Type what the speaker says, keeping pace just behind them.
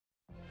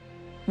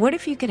What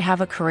if you could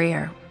have a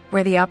career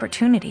where the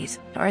opportunities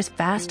are as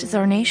vast as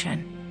our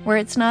nation, where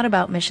it's not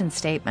about mission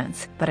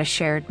statements, but a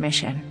shared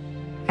mission?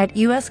 At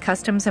U.S.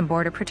 Customs and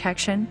Border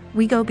Protection,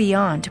 we go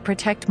beyond to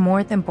protect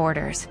more than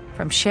borders.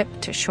 From ship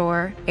to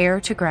shore, air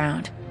to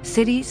ground,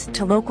 cities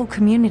to local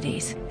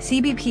communities,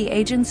 CBP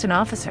agents and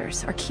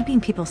officers are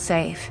keeping people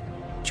safe.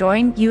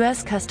 Join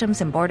U.S. Customs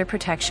and Border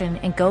Protection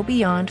and go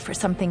beyond for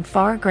something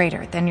far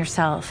greater than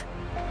yourself.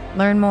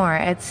 Learn more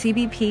at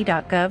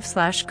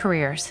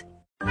cbp.gov/careers.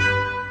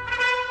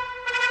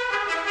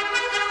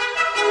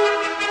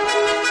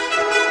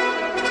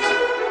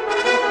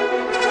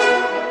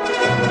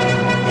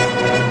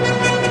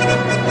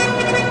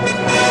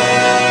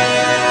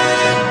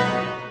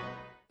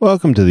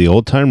 Welcome to the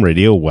Old Time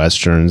Radio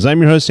Westerns.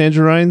 I'm your host,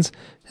 Andrew Rhines,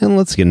 and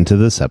let's get into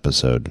this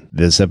episode.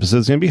 This episode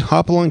is going to be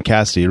Hopalong,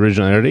 Cassidy.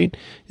 Original air date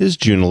is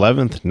June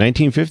 11th,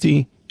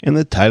 1950, and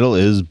the title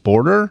is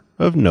Border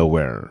of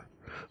Nowhere.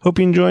 Hope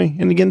you enjoy,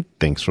 and again,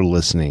 thanks for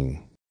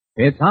listening.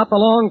 It's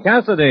Hopalong,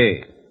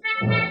 Cassidy.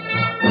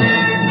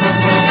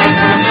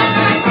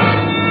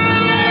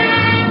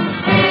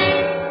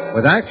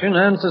 With action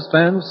and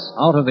suspense,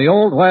 out of the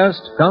Old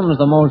West comes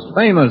the most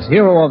famous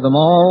hero of them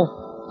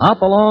all,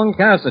 Hopalong,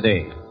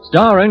 Cassidy.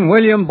 Starring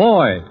William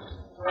Boyd.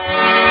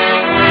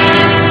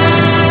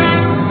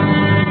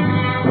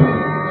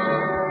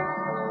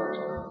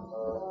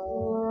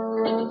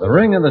 The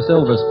ring of the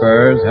Silver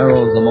Spurs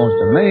heralds the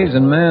most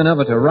amazing man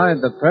ever to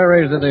ride the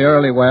prairies of the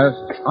early West,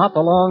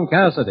 Hopalong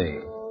Cassidy.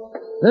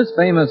 This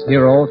famous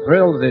hero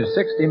thrills his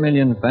 60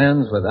 million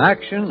fans with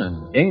action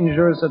and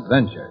dangerous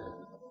adventure.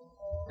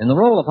 In the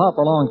role of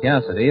Hopalong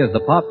Cassidy is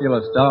the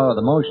popular star of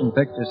the motion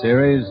picture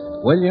series,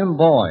 William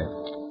Boyd.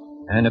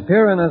 And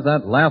appearing as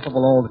that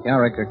laughable old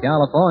character,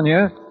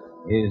 California,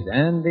 is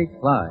Andy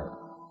Clyde.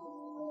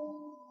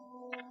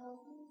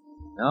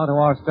 Now to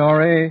our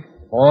story,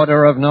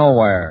 Border of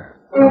Nowhere.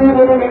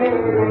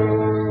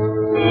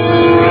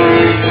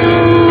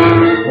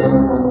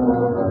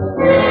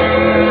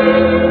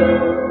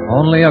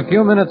 Only a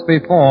few minutes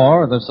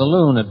before, the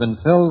saloon had been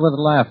filled with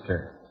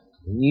laughter.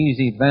 The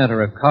easy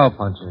banter of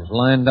cowpunchers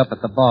lined up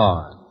at the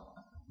bar.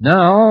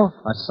 Now,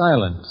 a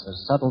silence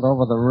has settled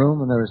over the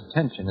room and there is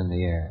tension in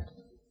the air.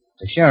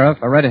 The sheriff,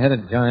 a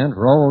red-headed giant,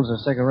 rolls a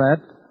cigarette,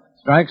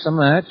 strikes a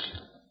match,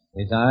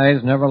 his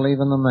eyes never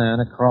leaving the man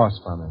across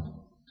from him.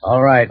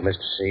 All right,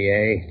 Mr.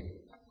 C.A.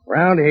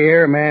 Round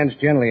here, a man's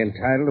generally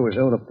entitled to his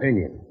own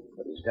opinion,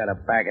 but he's got to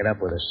back it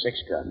up with a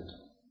six-gun.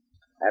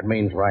 That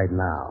means right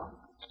now.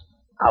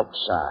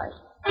 Outside.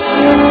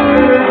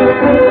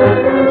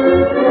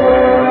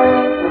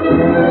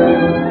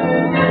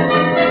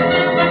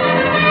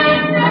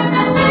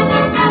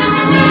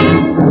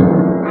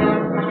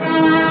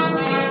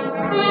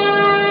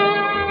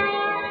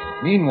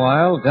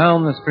 Meanwhile,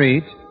 down the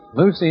street,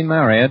 Lucy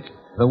Marriott,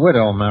 the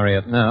widow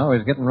Marriott now,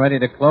 is getting ready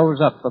to close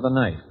up for the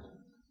night,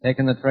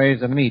 taking the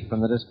trays of meat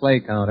from the display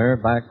counter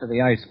back to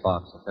the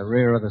icebox at the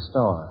rear of the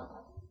store.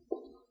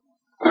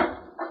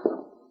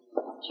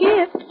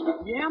 Chip?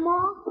 Yeah,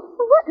 Ma?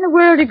 What in the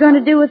world are you going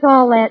to do with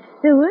all that,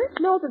 Stuart?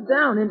 Melt it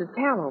down into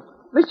tallow.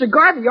 Mr.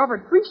 Garvey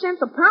offered 3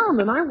 cents a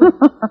pound, and I was...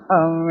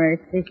 Oh,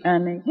 mercy,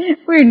 honey.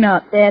 We're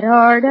not that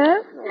hard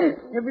up.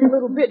 Every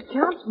little bit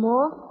counts,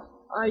 Ma.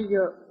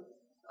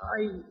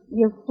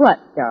 You what,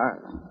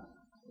 darling?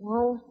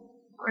 Well,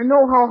 I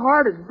know how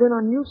hard it's been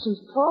on you since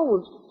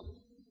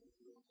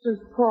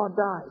Pa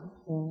died.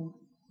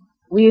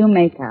 We'll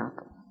make out.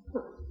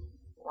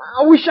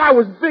 I wish I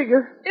was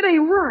bigger. It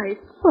ain't right.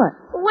 What?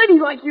 A lady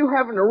like you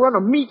having to run a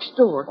meat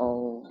store.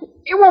 Oh.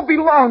 It won't be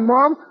long,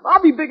 Mom.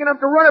 I'll be big enough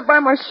to run it by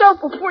myself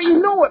before you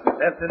know it.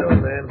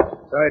 Afternoon, ma'am.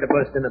 Sorry to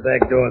bust in the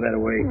back door that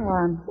way. Oh,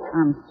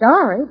 I'm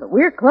sorry, but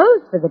we're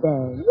closed for the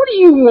day. What do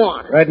you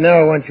want? Right now,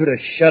 I want you to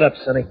shut up,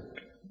 Sonny.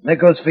 That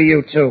goes for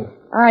you, too.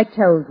 I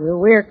told you,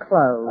 we're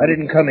closed. I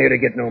didn't come here to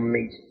get no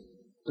meat.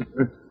 At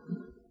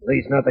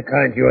least not the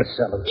kind you're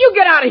selling. You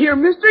get out of here,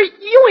 mister.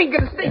 You ain't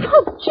gonna stay.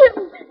 Oh, Chip,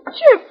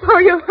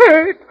 are you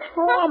hurt?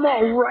 Oh, I'm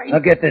all right. Now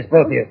get this,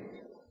 both of you.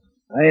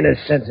 I ain't as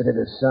sensitive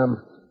as some.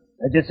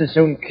 I'd just as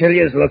soon kill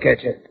you as look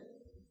at you.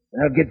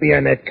 Now get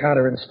behind that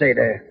counter and stay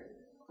there.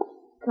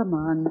 Come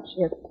on,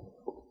 Chip.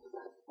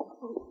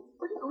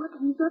 What do you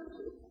reckon he's up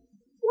to?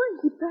 Why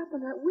is he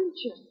tapping that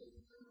Winchester?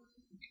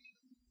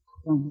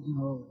 Don't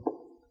know.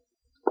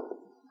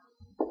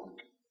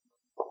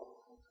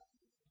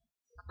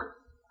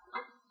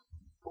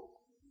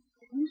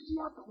 Can you see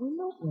out the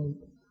window? Wait.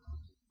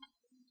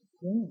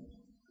 Yes.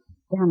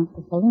 Down at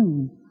the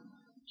saloon.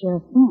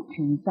 Sheriff Finch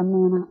and some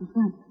man out in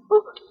front.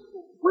 Oh,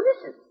 what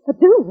is it? A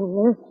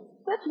duel.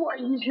 That's why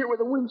he's here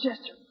with a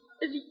Winchester.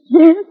 Is he?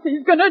 Yes,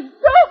 he's gonna die.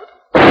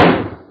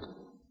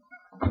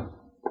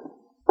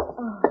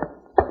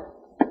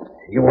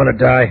 You want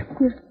to die?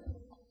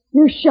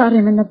 You shot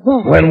him in the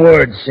back. One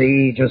word,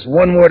 see? Just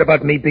one word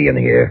about me being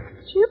here.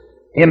 Chip?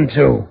 Him,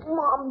 too.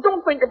 Mom,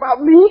 don't think about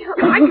me.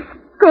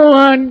 Go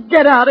on,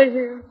 get out of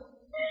here.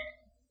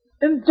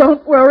 And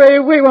don't worry,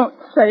 we won't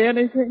say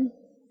anything.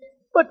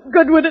 What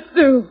good would it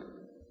do?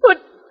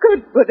 What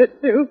good would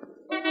it do?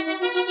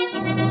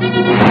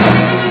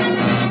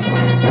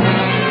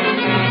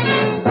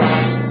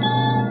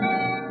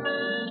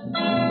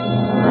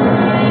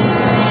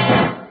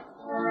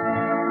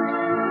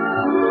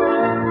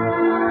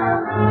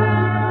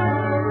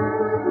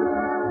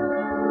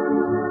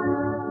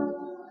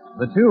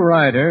 The two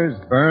riders,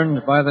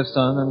 burned by the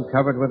sun and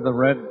covered with the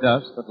red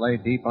dust that lay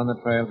deep on the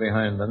trail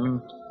behind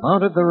them,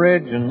 mounted the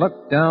ridge and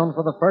looked down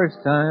for the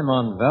first time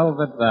on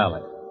Velvet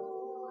Valley,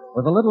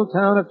 with the little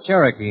town of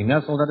Cherokee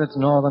nestled at its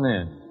northern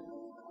end.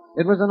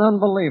 It was an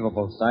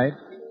unbelievable sight.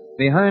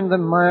 Behind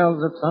them, miles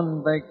of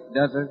sun-baked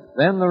desert,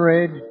 then the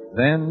ridge,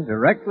 then,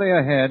 directly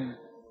ahead,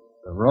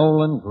 the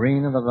rolling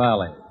green of the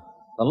valley,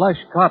 the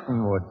lush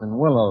cottonwoods and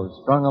willows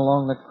strung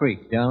along the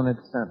creek down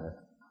its center.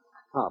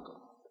 Hop.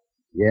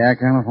 Yeah,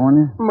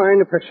 California?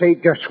 Mind if I say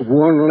just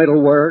one little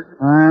word?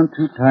 I'm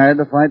too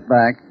tired to fight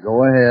back.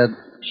 Go ahead.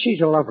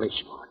 She's a lovely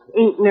spot.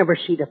 Ain't never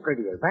seen a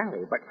prettier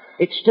valley, but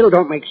it still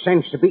don't make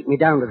sense to beat me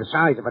down to the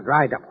size of a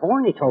dried-up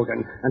horny toad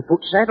and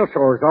put saddle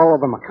sores all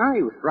over my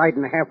cayuse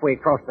riding halfway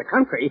across the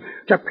country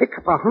to pick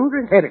up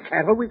 100 head of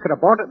cattle we could have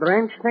bought at the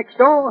ranch next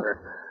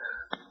door.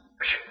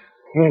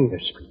 End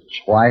of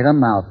speech. Quite a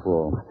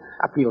mouthful.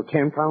 I feel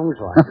 10 pounds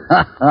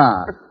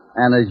lighter.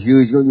 And as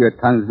usual, your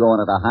tongue's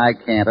going at a high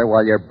canter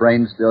while your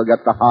brain's still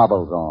got the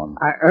hobbles on.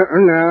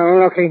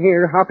 Now, looky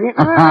here, Hoppy.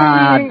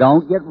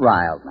 Don't get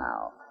riled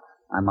now.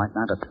 I might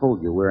not have told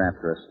you we're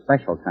after a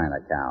special kind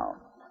of cow.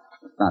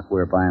 The stock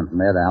we're buying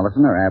from Ed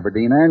Allison are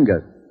Aberdeen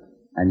Angus.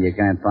 And you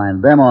can't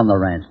find them on the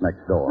ranch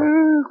next door.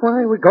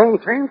 Why, we're going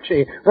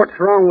fancy. What's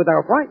wrong with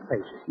our white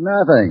faces?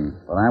 Nothing.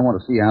 But I want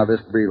to see how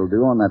this breed will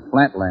do on that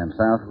flatland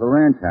south of the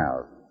ranch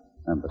house.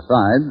 And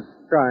besides...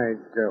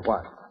 Tried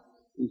what?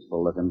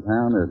 Peaceful-looking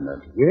town, isn't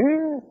it?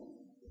 Yeah.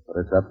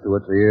 But it's up to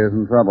its ears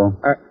in trouble.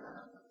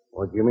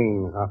 What do you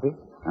mean, Hoppy?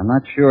 I'm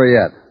not sure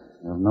yet.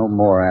 I'll know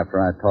more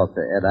after I talk to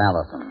Ed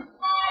Allison.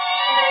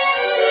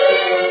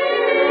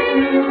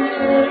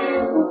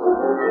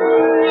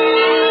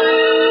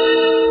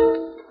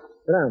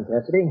 Sit down,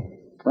 Cassidy.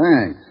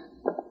 Thanks.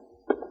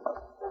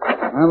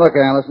 Now, look,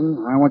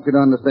 Allison, I want you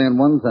to understand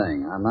one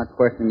thing. I'm not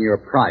questioning your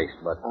price,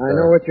 but... I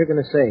know what you're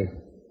going to say.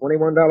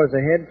 $21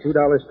 a head, $2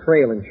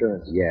 trail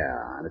insurance.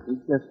 Yeah, and if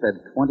you just said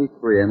 23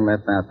 and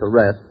left out the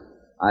rest,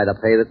 I'd have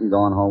paid it and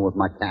gone home with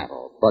my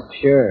cattle. But...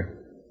 Sure.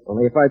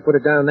 Only if I put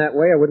it down that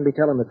way, I wouldn't be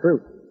telling the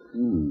truth.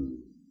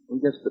 Who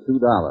gets the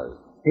 $2?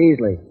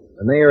 Peasley,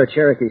 the mayor of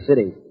Cherokee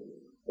City.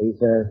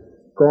 He's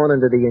gone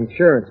into the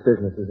insurance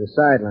business as a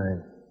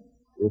sideline.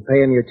 You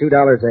pay him your $2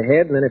 a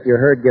head, and then if your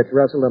herd gets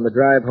rustled on the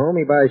drive home,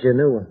 he buys you a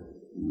new one.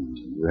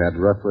 You had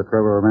rustler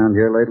trouble around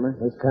here lately?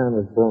 This town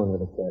was born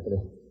with it,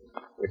 Cassidy.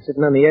 We're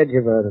sitting on the edge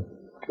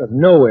of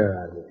nowhere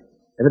out here.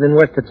 Everything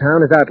west of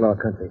town is outlaw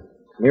country.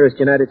 Nearest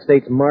United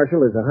States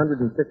Marshal is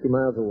 150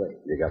 miles away.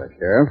 You got a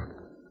sheriff?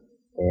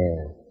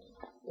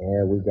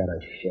 Yeah, we got a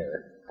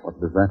sheriff. What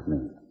does that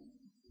mean?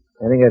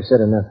 I think I've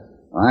said enough.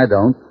 I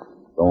don't.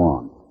 Go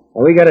on.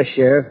 Well, we got a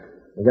sheriff.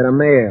 We got a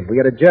mayor.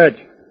 We got a judge.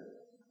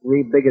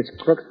 3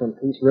 biggest crooks from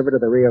Peace River to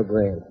the Rio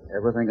Grande.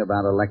 Ever think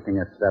about electing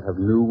a set of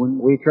new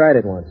ones? We tried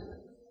it once.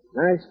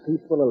 Nice,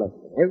 peaceful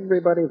election.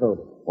 Everybody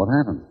voted. What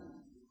happened?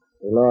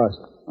 We lost.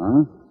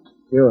 Huh?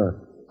 Sure.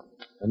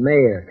 The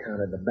mayor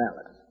counted the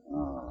ballots.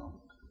 Oh.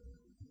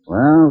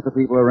 Well, if the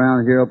people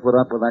around here will put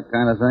up with that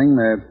kind of thing,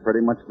 they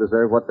pretty much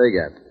deserve what they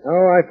get.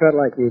 Oh, I felt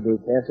like you do,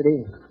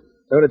 Cassidy.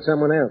 So did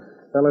someone else.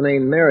 A fellow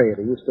named Marriott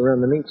who used to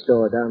run the meat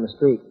store down the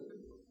street.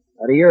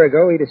 About a year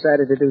ago, he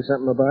decided to do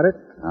something about it.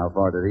 How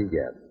far did he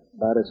get?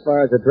 About as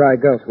far as the dry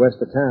gulch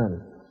west of town.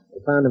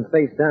 They found him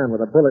face down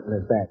with a bullet in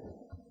his back.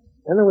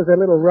 Then there was a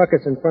little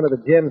ruckus in front of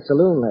the Gem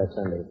Saloon last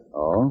Sunday.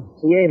 Oh?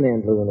 CA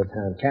man blew into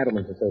town,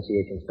 Cattlemen's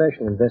Association,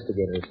 special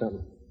investigator or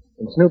something.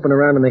 Been snooping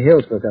around in the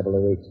hills for a couple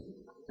of weeks.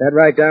 Sat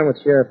right down with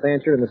Sheriff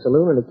Fancher in the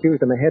saloon and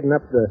accused him of heading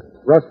up the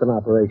rustling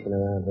operation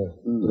around here.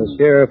 The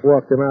sheriff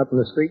walked him out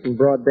in the street in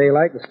broad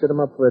daylight and stood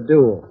him up for a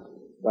duel,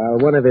 while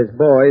one of his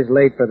boys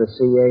laid for the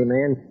CA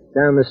man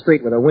down the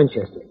street with a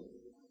Winchester.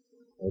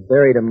 They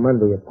buried him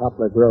Monday at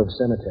Poplar Grove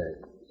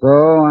Cemetery.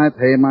 So I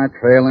pay my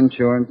trail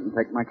insurance and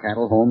take my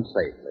cattle home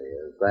safely.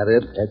 Is that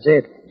it? That's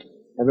it.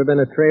 Never been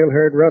a trail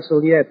herd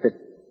rustled yet that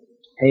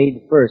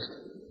paid first.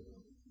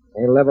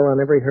 They level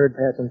on every herd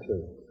passing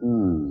through.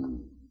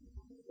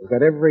 We've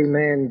got every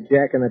man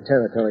jack in the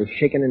territory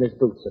shaking in his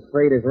boots,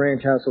 afraid his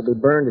ranch house will be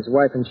burned, his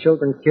wife and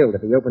children killed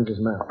if he opens his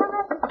mouth.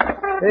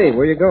 Hey,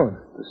 where you going?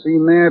 To see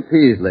Mayor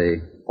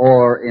Peasley,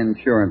 or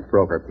insurance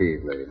broker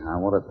Peasley. I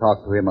want to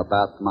talk to him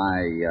about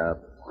my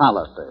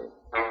policy.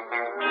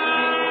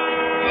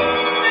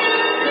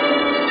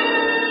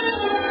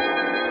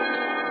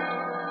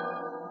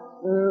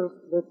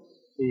 Let's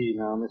see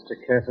now, Mr.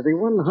 Cassidy.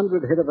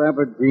 100 head of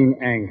Aberdeen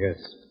Angus.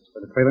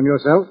 For the trail them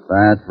yourself?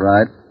 That's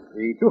right.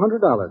 The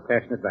 $200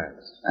 cash in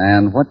advance.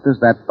 And what does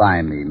that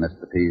buy me,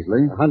 Mr.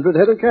 Peasley? 100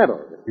 head of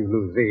cattle. If you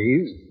lose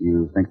these.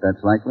 You think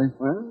that's likely?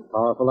 Well,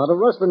 powerful lot of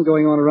rustling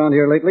going on around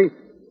here lately.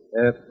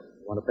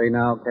 Want to pay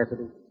now,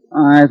 Cassidy?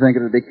 I think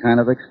it would be kind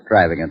of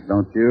extravagant,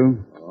 don't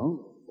you?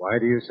 Oh, why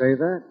do you say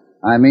that?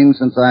 I mean,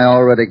 since I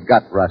already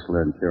got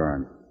rustler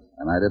insurance.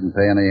 And I didn't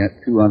pay any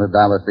 $200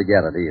 to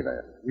get it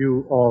either.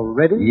 You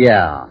already?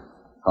 Yeah.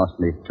 Cost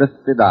me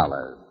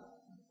 $50.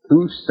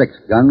 2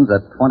 6-guns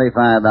at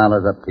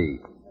 $25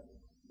 apiece.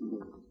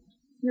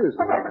 Excuse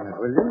me a minute,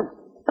 will you?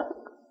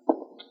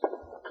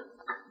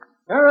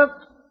 Sheriff!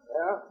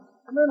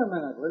 Come in a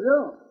minute, will you?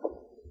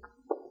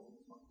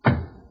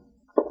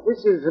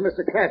 This is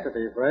Mr.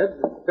 Cassidy, Fred.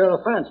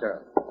 Sheriff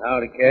Fancher.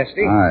 Howdy,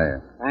 Cassidy. Hi.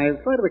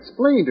 I've tried to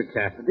explain to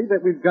Cassidy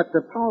that we've got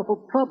a powerful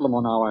problem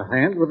on our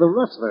hands with the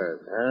rustlers.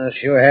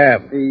 Sure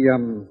have. We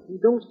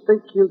don't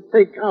think he'll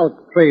take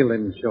out trail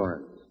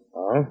insurance.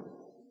 Oh?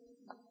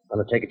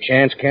 Gonna take a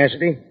chance,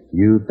 Cassidy?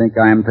 You think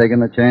I'm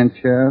taking a chance,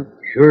 Sheriff?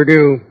 Sure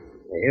do.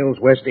 The hills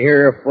west of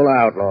here are full of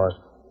outlaws.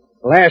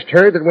 The last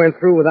herd that went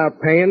through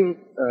without paying,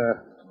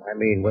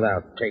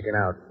 without taking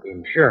out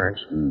insurance.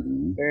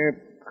 Mm-hmm.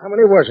 How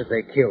many was it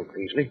they killed,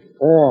 Peasley?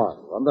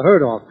 4. From the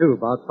herd off, too.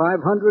 About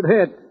 500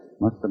 head.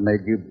 Must have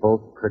made you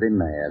both pretty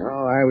mad.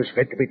 Oh, I was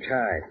fit to be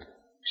tied.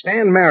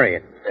 Stan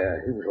Marriott,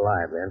 he was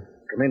alive then,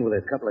 come in with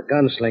a couple of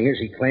gunslingers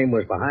he claimed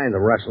was behind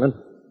the rustling.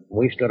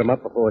 We stood him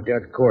up before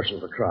Judge Corson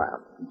for trial.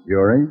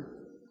 Jury?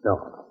 No.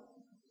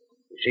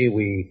 You see,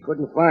 we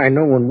couldn't find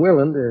no one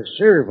willing to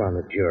serve on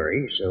the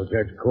jury, so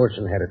Judge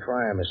Corson had to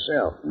try him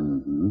himself.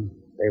 Mm-hmm.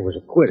 They was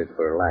acquitted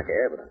for lack of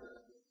evidence.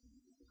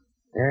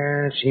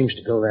 It seems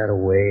to go that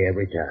way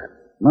every time.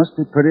 Must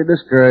be pretty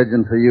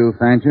discouraging for you,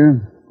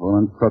 Fancher.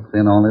 Pulling crooks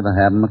in only to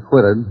have them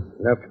acquitted.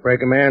 Enough to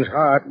break a man's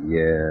heart.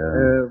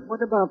 Yeah.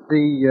 What about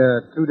the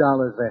 $2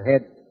 a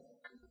head?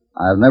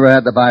 I've never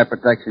had to buy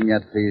protection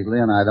yet, Peasley,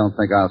 and I don't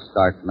think I'll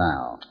start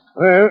now.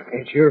 Well,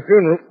 it's your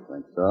funeral.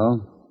 Think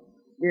so?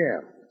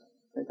 Yeah.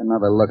 Take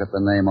another look at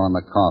the name on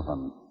the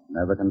coffin.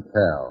 Never can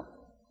tell.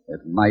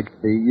 It might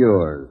be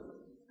yours.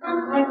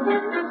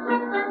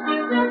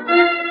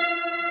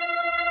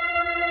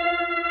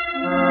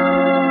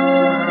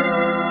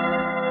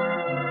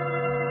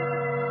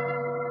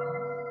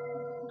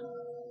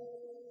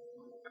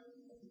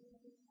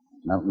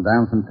 Melting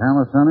down some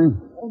tallow, Sonny?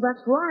 Oh,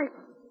 that's right.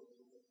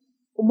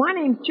 Well, my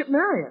name's Chip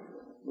Marriott.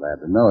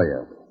 Glad to know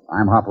you.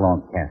 I'm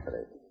Hopalong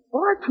Cassidy.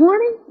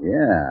 R20?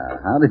 Yeah.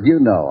 How did you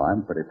know?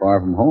 I'm pretty far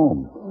from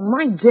home.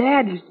 My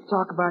dad used to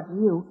talk about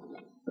you.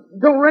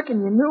 Don't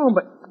reckon you knew him,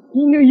 but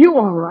he knew you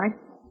all right.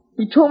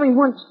 He told me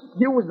once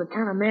you was the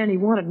kind of man he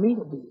wanted me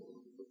to be.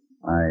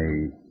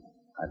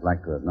 I'd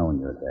like to have known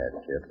your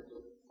dad, Chip.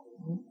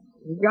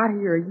 You got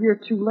here a year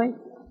too late.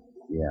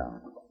 Yeah.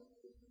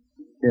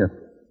 Chip,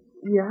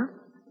 Yeah?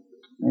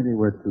 maybe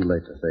we're too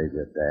late to save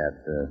your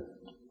dad,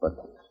 but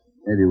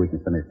maybe we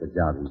can finish the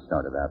job he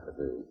started out to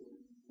do.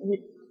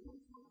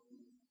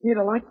 He'd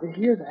have liked to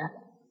hear that.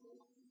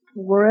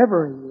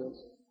 Wherever he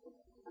is.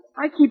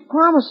 I keep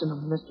promising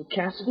him, Mr.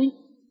 Cassidy.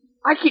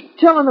 I keep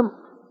telling him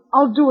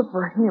I'll do it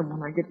for him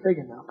when I get big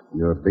enough.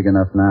 You're big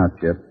enough now,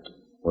 Chip,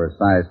 where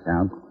size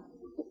counts.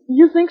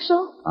 You think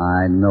so?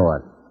 I know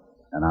it.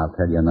 And I'll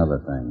tell you another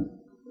thing.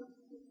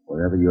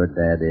 Wherever your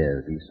dad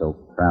is, he's so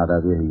proud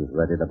of you, he's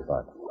ready to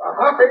bust.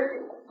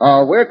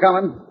 Oh, we're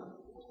coming.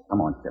 Come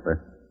on,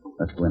 Chipper.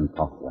 Let's go in and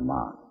talk to your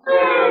mom.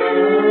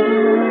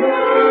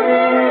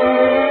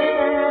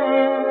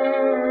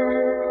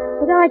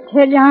 But I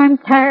tell you, I'm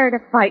tired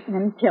of fighting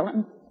and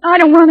killing. I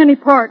don't want any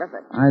part of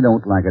it. I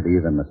don't like it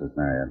either, Mrs.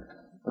 Marriott.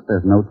 But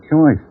there's no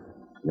choice.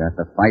 You have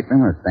to fight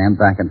them or stand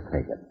back and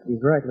take it.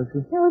 He's right,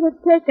 Lucy. So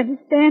they've taken a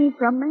stand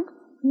from me.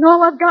 And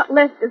all I've got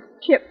left is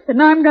Chip,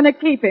 and I'm going to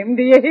keep him.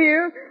 Do you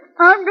hear?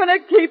 I'm going to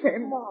keep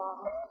him. Ma.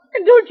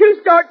 And don't you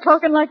start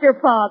talking like your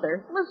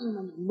father. Listen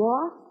to me,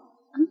 Ma.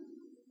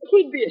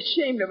 He'd be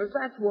ashamed of us,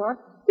 that's what.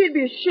 He'd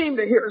be ashamed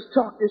to hear us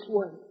talk this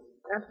way.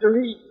 After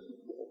he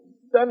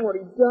done what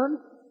he'd done.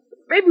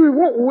 Maybe we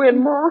won't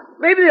win, Ma.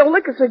 Maybe they'll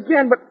lick us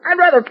again, but I'd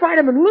rather fight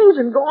him and lose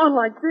than go on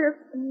like this.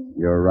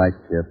 You're right,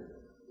 Chip.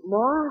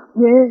 Ma?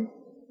 Yes.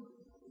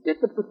 Get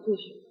the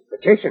petition.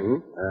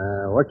 Petition?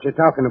 What you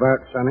talking about,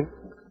 Sonny?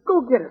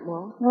 Go get it,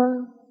 Ma.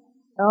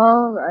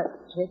 All right,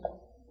 Chip.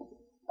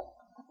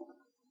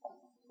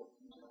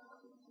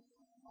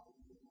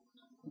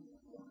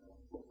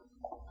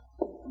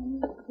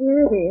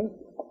 Here it is.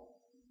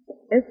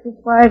 This is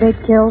why they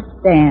killed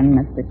Stan,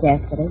 Mr.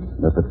 Cassidy.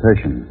 The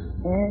petition.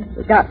 Yes,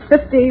 we got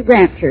 50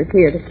 ranchers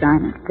here to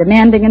sign it,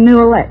 demanding a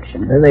new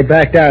election. Then they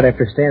backed out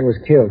after Stan was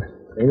killed.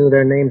 They knew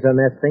their names on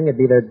that thing, it'd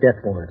be their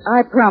death warrants.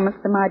 I promised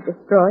them I'd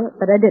destroy it,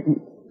 but I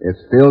didn't. It's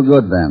still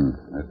good, then.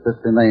 There's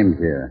 50 names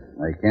here.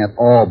 They can't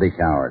all be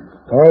cowards.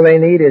 All they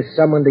need is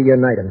someone to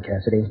unite them,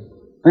 Cassidy.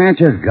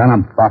 Ranchers got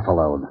 'em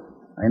buffaloed.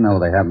 They know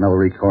they have no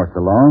recourse to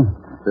law.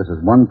 This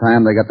is one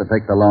time they got to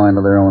take the law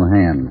into their own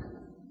hands.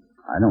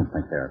 I don't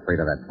think they're afraid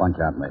of that bunch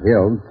out in the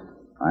hills.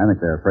 I think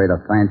they're afraid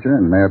of Fancher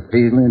and Mayor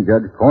Peasley and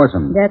Judge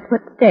Corson. That's what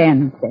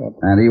Stan said.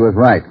 And he was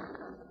right.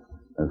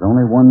 There's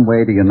only one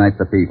way to unite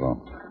the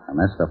people, and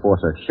that's to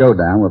force a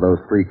showdown with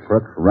those three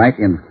crooks right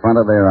in front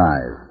of their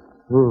eyes.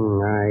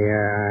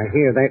 I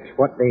hear that's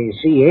what the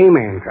CA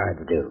man tried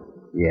to do.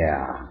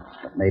 Yeah,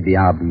 but maybe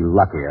I'll be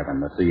luckier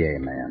than the CA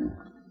man.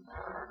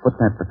 Put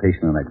that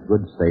petition in a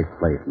good, safe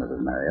place,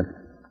 Mrs. Marriott.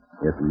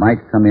 It might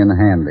come in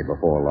handy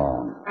before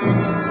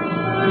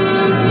long.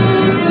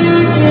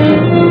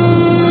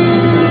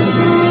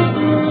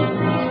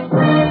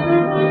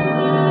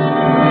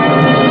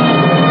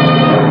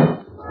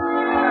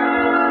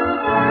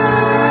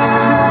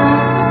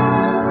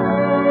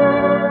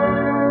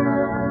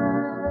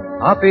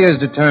 Hoppy is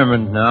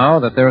determined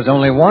now that there is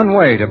only one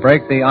way to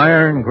break the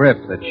iron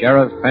grip that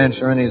Sheriff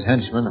Fancher and his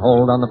henchmen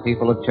hold on the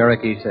people of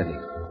Cherokee City.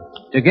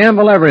 To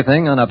gamble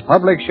everything on a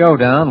public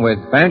showdown with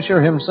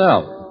Fancher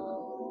himself.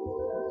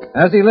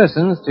 As he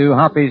listens to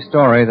Hoppy's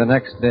story the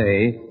next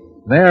day,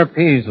 Mayor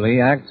Peasley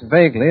acts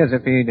vaguely as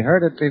if he'd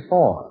heard it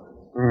before.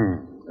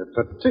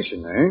 A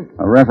petition,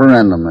 eh? A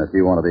referendum, if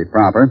you want to be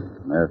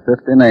proper. There are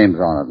 50 names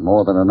on it,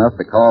 more than enough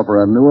to call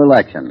for a new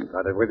election.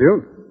 Got it with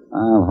you?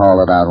 I'll haul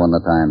it out when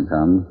the time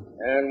comes.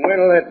 And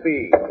when'll that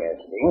be,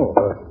 Cassidy?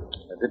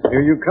 I didn't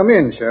hear you come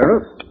in,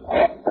 Sheriff.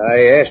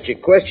 I asked you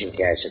a question,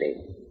 Cassidy.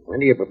 When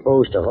do you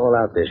propose to haul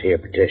out this here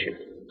petition?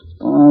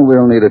 Oh,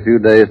 we'll need a few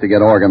days to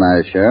get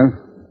organized, Sheriff.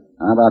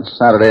 How about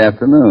Saturday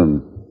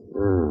afternoon?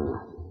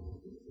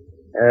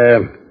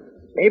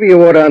 Maybe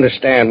you ought to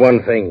understand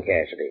one thing,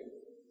 Cassidy.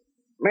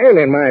 Man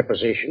in my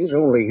position's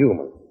only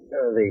human.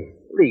 The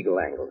legal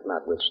angles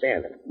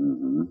notwithstanding.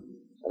 Mm-hmm.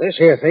 This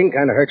here thing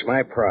kind of hurts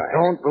my pride.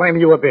 Don't blame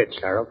you a bit,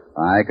 Sheriff.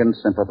 I can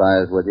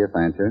sympathize with you,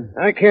 Fancher.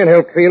 I can't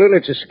help feeling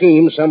it's a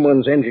scheme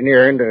someone's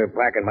engineering to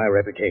blacken my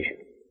reputation.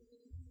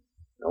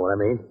 Know what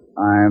I mean?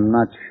 I'm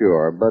not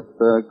sure, but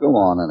go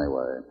on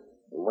anyway.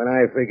 When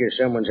I figure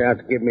someone's out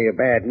to give me a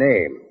bad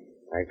name,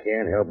 I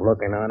can't help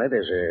looking on it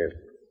as a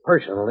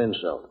personal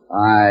insult.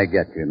 I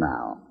get you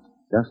now.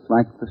 Just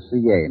like the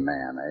CA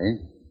man,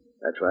 eh?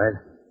 That's right.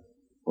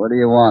 Where do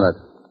you want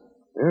it?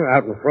 Well,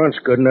 out in front's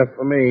good enough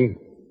for me.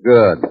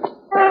 Good.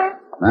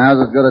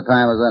 Now's as good a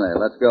time as any.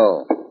 Let's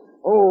go.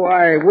 Oh,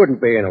 I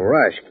wouldn't be in a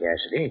rush,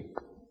 Cassidy.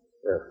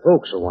 The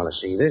folks will want to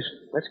see this.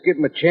 Let's give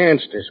them a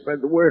chance to spread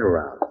the word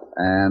around.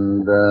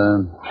 And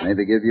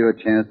maybe give you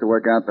a chance to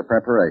work out the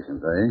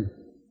preparations, eh?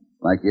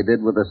 Like you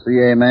did with the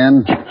CA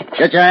man?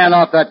 Get your hand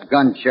off that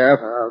gun,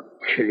 Sheriff. I'll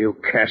kill you,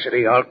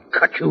 Cassidy. I'll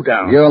cut you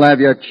down. You'll have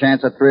your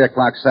chance at 3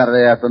 o'clock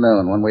Saturday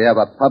afternoon when we have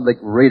a public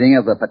reading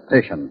of the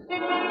petition.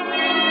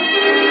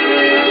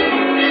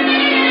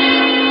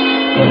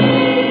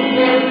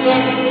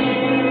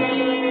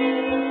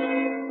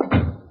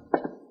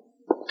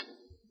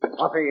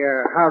 Hoppy,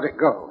 how's it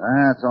go?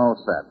 That's all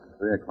set.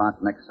 3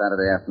 o'clock next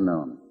Saturday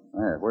afternoon.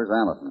 Where's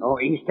Allison? Oh,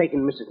 he's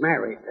taking Mrs.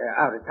 Mary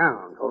out of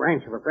town to a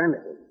ranch of a friend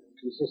of his.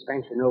 She says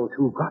Fancher knows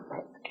who got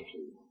that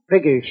petition.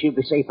 Figures she'll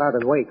be safe out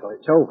of the way till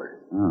it's over.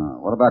 Oh,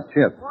 what about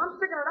Chip? Well, I'm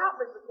sticking it out,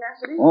 Mr.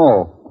 Cassidy. Oh,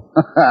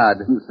 I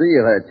didn't see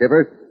you there,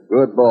 Chipper.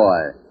 Good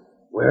boy.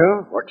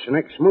 Well, what's the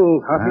next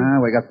move, Hoppy?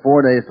 We got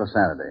 4 days for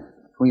Saturday.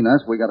 Between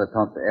us, we got to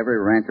talk to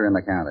every rancher in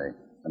the county.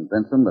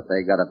 Convince them that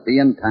they got to be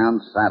in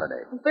town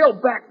Saturday.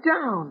 They'll back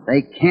down.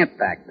 They can't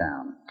back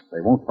down. They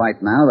won't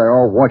fight now. They're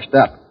all washed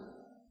up.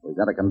 We've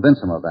got to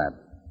convince them of that.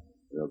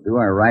 We'll do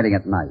our riding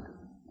at night.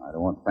 I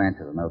don't want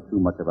Fancher to know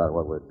too much about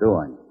what we're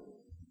doing.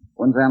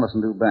 When's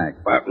Allison due back?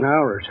 About an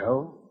hour or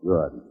so.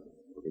 Good.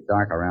 It'll be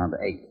dark around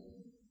 8.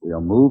 We'll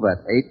move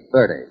at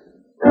 8:30.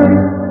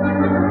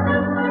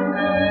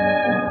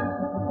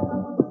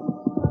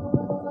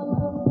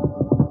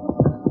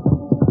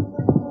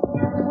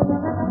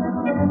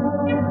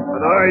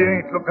 I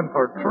ain't looking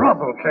for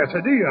trouble,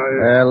 Cassidy.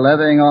 They're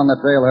levying on the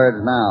trail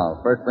herds now.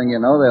 First thing you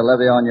know, they'll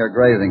levy on your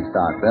grazing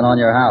stock, then on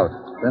your house,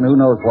 then who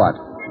knows what.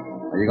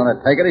 Are you going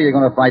to take it or are you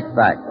going to fight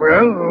back?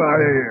 Well,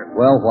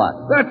 Well, what?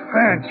 That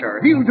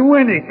Fancher, he'll do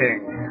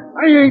anything.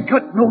 I ain't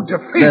got no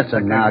defense.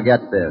 Listen, now,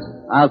 get this.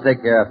 I'll take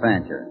care of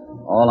Fancher.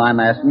 All I'm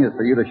asking is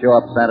for you to show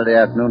up Saturday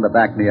afternoon to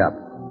back me up.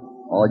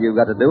 All you've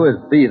got to do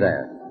is be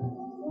there.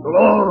 Well,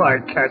 all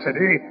right,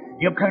 Cassidy.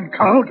 You can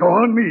count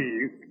on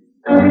me.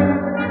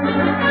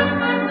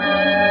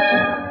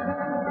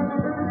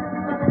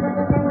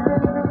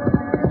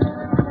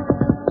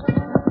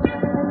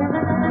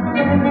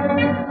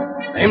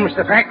 Them's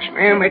the facts,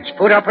 ma'am. It's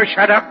put up or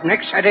shut up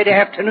next Saturday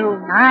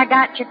afternoon. I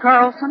got you,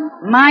 Carlson.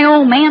 My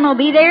old man will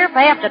be there if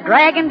I have to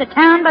drag him to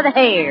town by the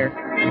hair.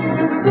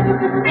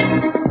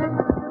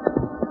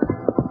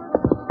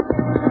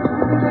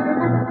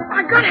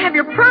 I gotta have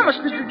your promise,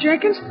 Mr.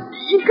 Jenkins.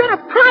 You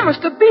gotta promise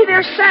to be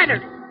there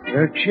Saturday.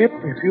 Well, Chip,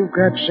 if you've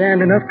got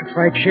sand enough to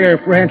fight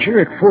Sheriff Rancher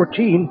at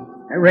 14,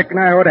 I reckon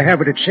I ought to have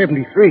it at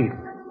 73.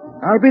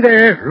 I'll be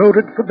there,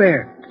 loaded for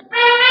bear.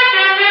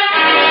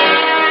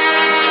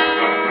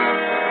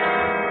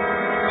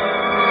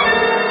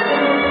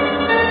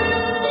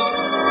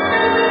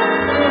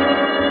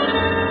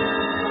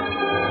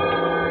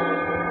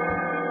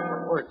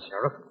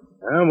 Sheriff.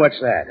 What's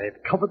that?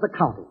 They've covered the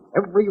county.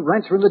 Every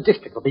rancher in the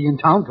district will be in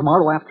town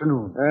tomorrow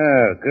afternoon.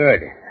 Oh,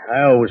 good.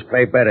 I always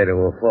play better to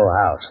a full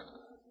house.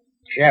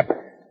 Shep.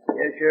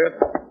 Yes, Sheriff?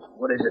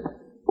 What is it?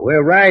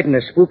 We're riding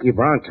a spooky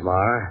bronc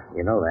tomorrow.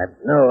 You know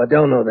that. No, I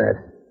don't know that.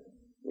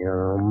 You don't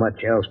know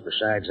much else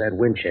besides that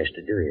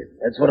Winchester, do you?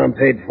 That's what I'm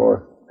paid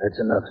for. That's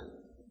enough.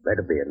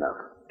 Better be enough.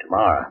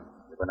 Tomorrow.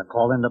 You going to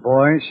call in the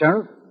boys,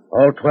 Sheriff?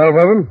 All 12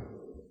 of them?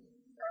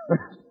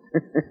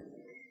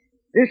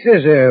 This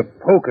is a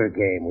poker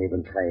game we've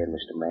been playing,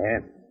 Mr.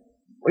 Mayor.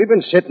 We've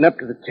been sitting up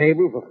to the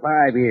table for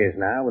 5 years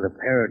now with a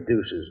pair of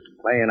deuces,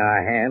 playing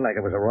our hand like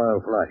it was a royal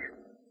flush.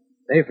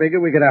 They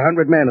figure we get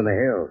 100 men in the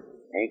hills.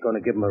 Ain't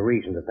gonna give 'em a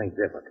reason to think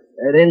different.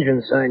 That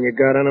engine sign you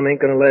got on them ain't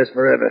gonna last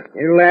forever.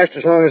 It'll last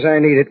as long as I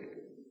need it.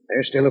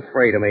 They're still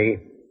afraid of me.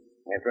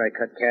 After I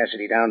cut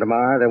Cassidy down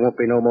tomorrow, there won't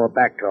be no more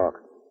back talk.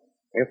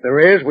 If there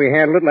is, we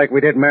handle it like we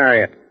did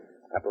Marriott.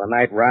 A couple of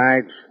night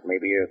rides,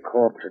 maybe a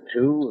corpse or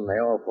two, and they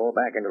all fall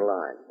back into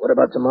line. What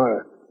about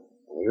tomorrow?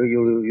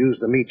 You'll use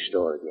the meat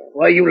store again.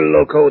 Why, you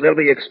loco, they'll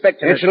be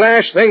expecting It's us. the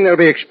last thing they'll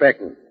be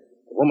expecting.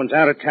 The woman's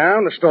out of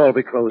town, the store will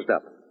be closed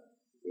up.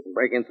 You can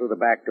break in through the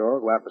back door,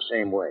 go out the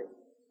same way.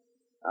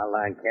 I'll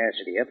line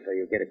Cassidy up so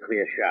you'll get a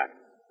clear shot.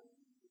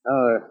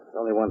 Oh,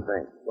 only one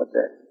thing. What's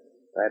that?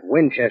 That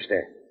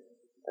Winchester.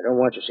 I don't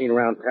want you seen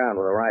around town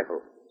with a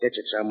rifle. Ditch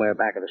it somewhere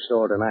back of the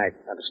store tonight.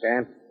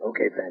 Understand?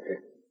 Okay, Fancher.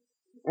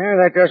 Yeah,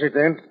 that does it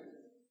then.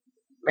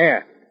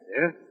 Mayor.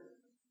 Yeah?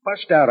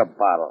 Bust out a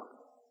bottle.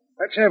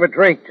 Let's have a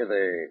drink to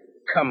the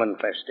coming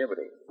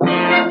festivity.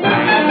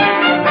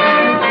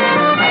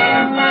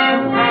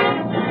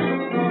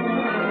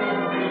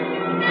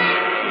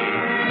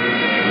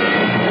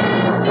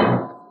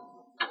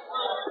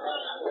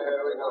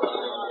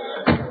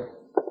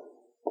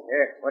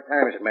 What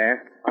time is it,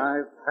 Mayor?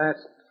 3:05.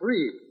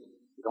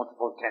 You don't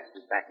suppose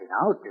Cassidy's backing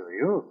out, do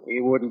you?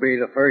 He wouldn't be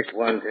the first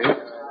one to.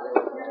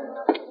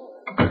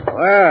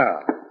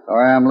 Well,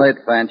 Sorry I'm late,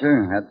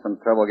 Fancher. Had some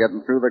trouble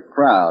getting through the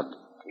crowd.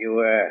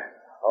 you,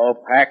 all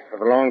packed for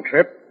the long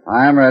trip?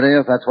 I'm ready,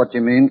 if that's what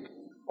you mean.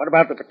 What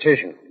about the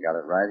petition? Got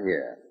it right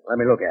here. Let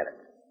me look at it.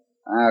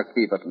 I'll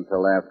keep it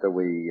until after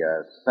we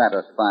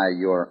satisfy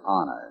your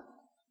honor.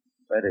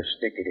 Better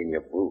stick it in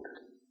your boot.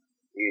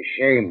 Be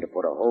ashamed to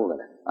put a hole in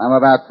it. I'm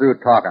about through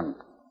talking.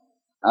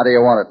 How do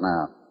you want it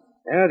now?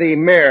 Now, the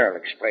mayor will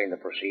explain the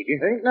procedure.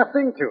 Ain't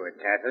nothing to it,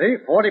 Cassidy.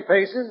 40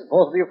 paces,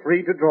 both of you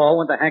free to draw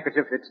when the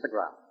handkerchief hits the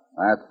ground.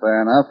 That's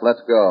fair enough.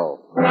 Let's go.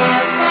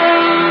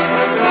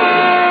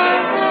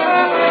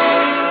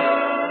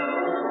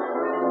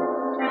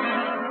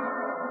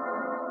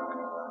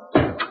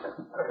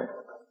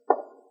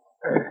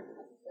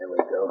 There we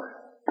go.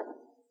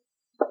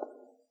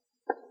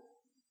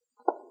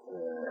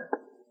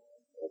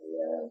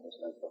 Yeah, just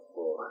like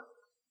before.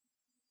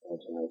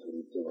 That's what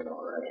he's doing,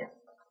 all right.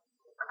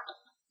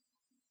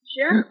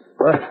 Shep?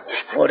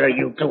 What are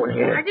you doing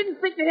here? I didn't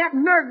think they'd have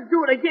nerve to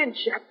do it again,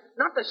 Shep.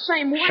 Not the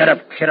same way. Shut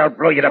up, kid. I'll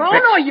blow you to Oh,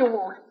 bits. no, you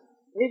won't.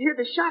 They'd hear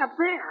the shot up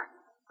there.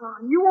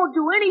 You won't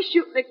do any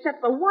shooting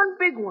except the one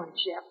big one,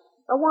 Shep.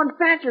 The one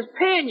Fancher's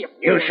paying you for.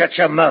 You shut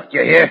your mouth,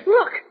 you hear?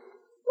 Look,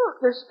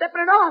 they're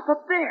stepping it off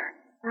up there.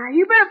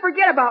 You better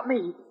forget about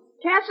me.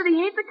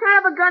 Cassidy ain't the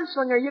kind of a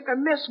gunslinger you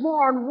can miss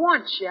more than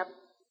once, Shep.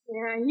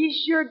 Yeah, he's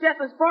sure death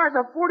as far as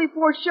a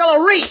 44 shell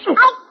will reach. Okay,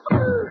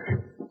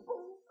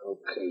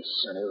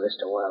 Sonny,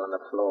 rest a while on the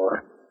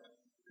floor.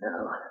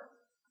 Now.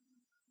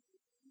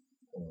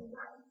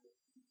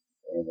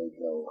 There they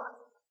go.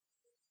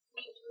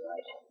 Kid's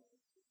right.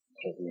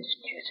 Can't miss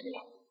Cassidy.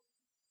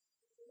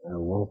 I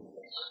won't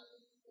miss.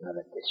 Not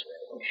at this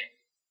range.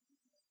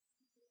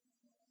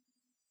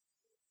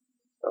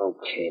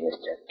 Okay,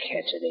 Mr.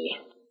 Cassidy.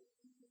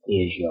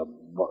 Here's your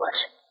bullet.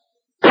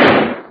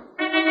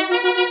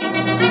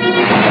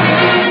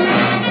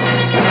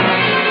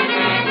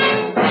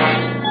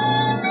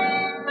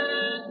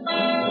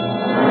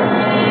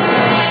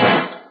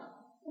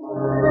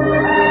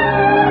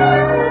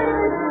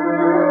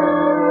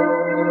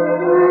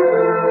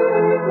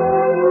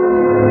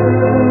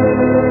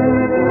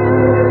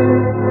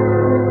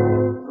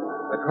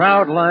 The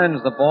crowd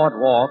lines the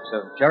boardwalks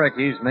of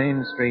Cherokee's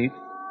main street,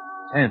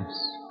 tense.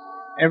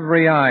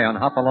 Every eye on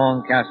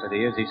Hopalong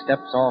Cassidy as he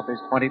steps off his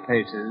 20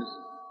 paces,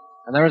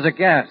 and there is a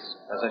gasp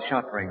as a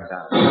shot rings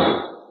out.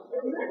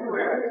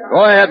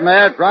 Go ahead,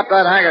 Mayor. Drop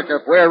that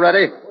handkerchief. We're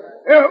ready.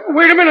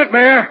 Wait a minute,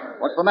 Mayor.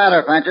 What's the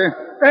matter,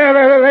 Fancher?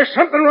 There's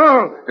something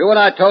wrong. Do what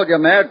I told you,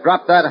 Mayor.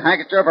 Drop that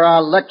handkerchief or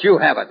I'll let you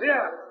have it. Yeah.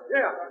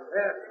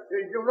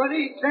 You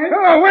ready, Ted?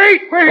 Oh,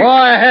 wait. Go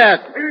ahead.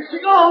 Here she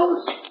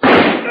goes.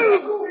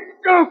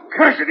 No,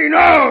 Cassidy,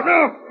 no.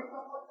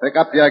 Pick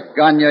up your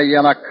gun, you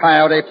yellow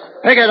coyote.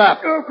 Pick it up.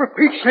 Oh, for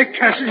Pete's sake,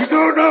 Cassidy,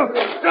 no.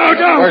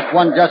 First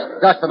one just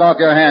dusted off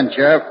your hand,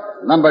 Sheriff.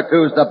 Number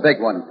two's the big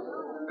one.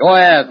 Go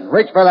ahead.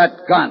 Reach for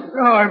that gun.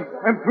 No,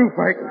 I'm through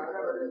fighting.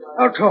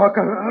 I'll talk.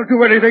 I'll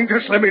do anything.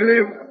 Just let me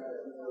live.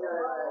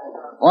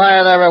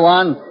 Quiet,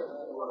 everyone.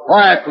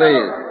 Quiet,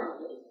 please.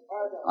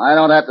 I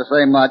don't have to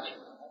say much.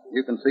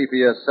 You can see for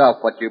yourself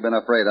what you've been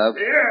afraid of.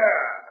 Yeah.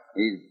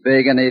 He's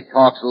big and he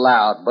talks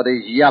loud, but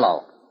he's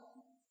yellow.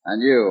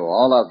 And you,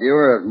 all of you,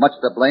 are as much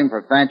to blame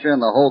for Fancher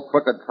and the whole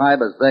crooked tribe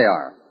as they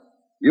are.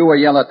 You were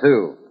yellow,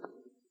 too.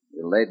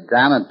 You laid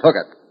down and took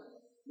it.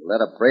 You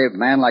let a brave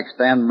man like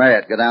Stan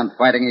Merritt go down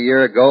fighting a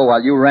year ago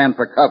while you ran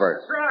for cover.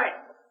 That's right.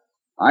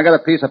 I got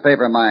a piece of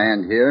paper in my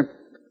hand here.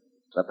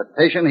 It's a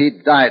petition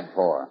he died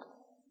for.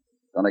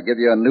 It's going to give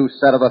you a new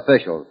set of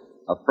officials.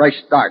 A fresh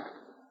start.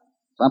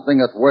 Something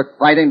that's worth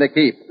fighting to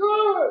keep.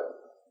 Good.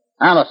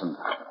 Allison,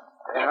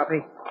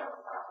 Hoppy?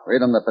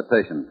 read him the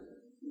petition.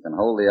 You can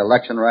hold the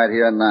election right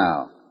here and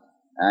now.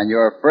 And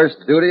your first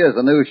duty as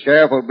the new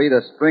sheriff will be to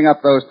string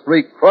up those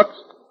three crooks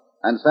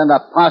and send a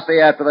posse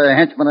after their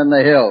henchmen in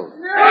the hills.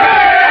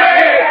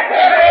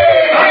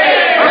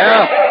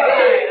 Well,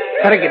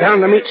 better get down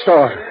to the meat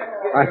store.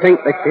 I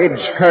think the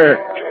kid's hurt.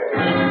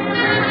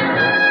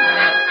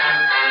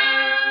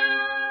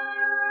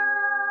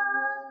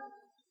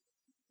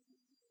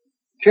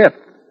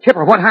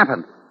 Chipper, what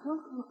happened?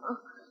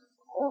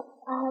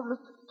 Oh,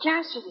 Mr.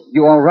 Cassidy.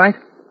 You all right?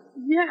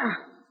 Yeah.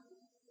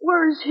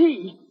 Where is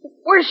he?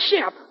 Where's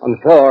Shep? On the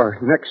floor,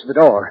 next to the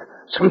door.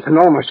 Something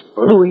almost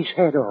blew his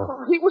head off.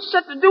 Oh, he was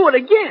set to do it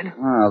again.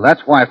 Oh,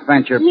 that's why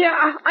Fancher...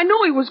 Yeah, I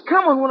knew he was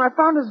coming when I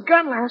found his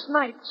gun last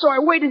night, so I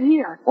waited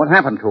here. What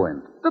happened to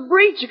him? The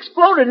breech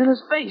exploded in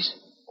his face.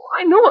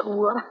 I knew it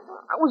would.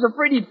 I was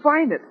afraid he'd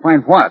find it.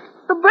 Find what?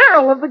 The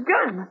barrel of the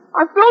gun.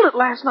 I filled it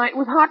last night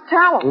with hot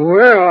tallow.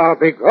 Well, I'll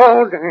be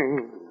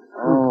golden.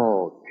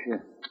 Oh,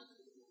 Chip.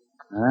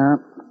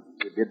 Well,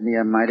 you did me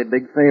a mighty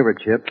big favor,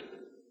 Chip.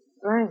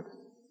 Thanks.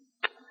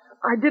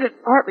 I did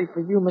it partly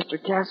for you, Mr.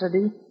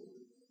 Cassidy,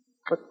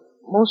 but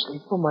mostly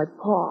for my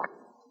pa.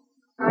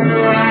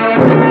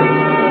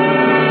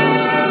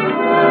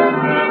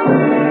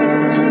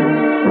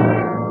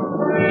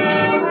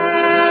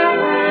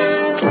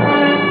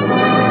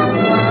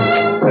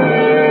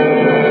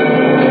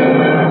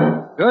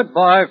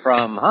 Goodbye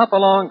from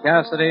Hopalong,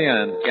 Cassidy,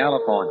 and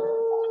California.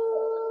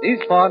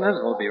 These partners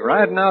will be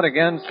riding out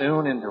again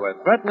soon into a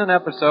threatening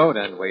episode,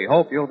 and we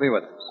hope you'll be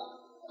with us.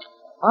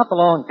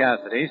 Hopalong,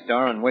 Cassidy,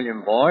 starring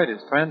William Boyd,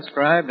 is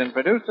transcribed and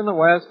produced in the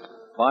West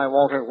by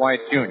Walter White,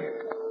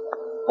 Jr.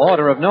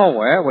 Border of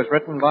Nowhere was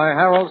written by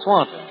Harold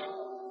Swanson.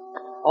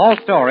 All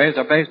stories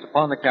are based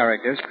upon the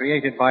characters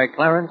created by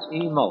Clarence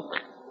E.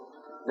 Mulford.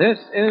 This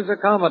is a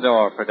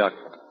Commodore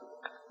production.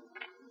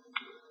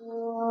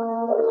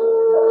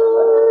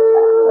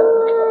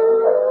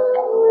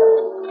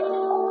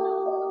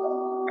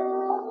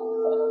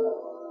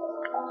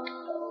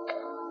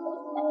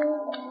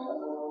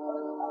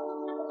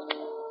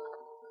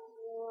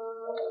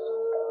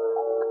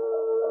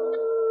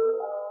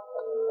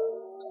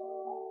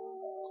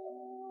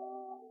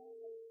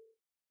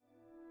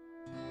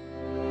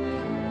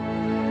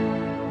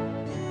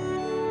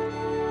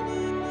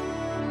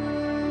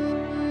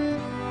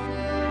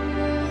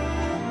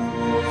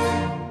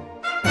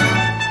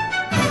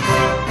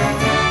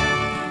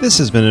 This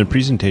has been a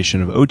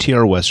presentation of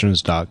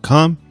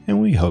OTRWesterns.com,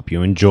 and we hope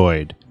you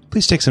enjoyed.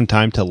 Please take some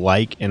time to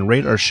like and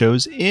rate our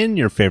shows in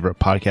your favorite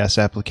podcast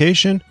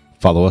application.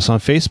 Follow us on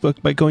Facebook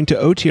by going to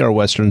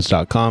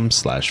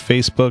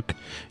OTRWesterns.com/Facebook.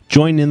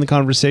 Join in the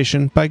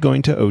conversation by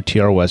going to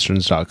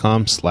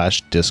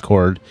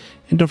OTRWesterns.com/Discord.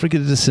 And don't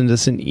forget to send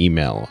us an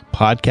email,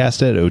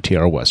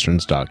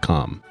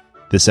 podcast@OTRWesterns.com.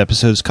 This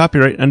episode is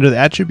copyright under the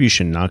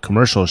attribution,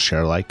 non-commercial,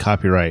 share alike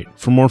copyright.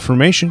 For more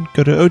information,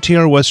 go to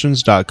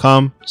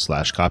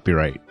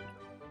OTRWesterns.com/copyright.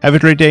 Have a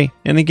great day,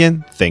 and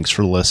again, thanks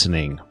for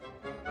listening.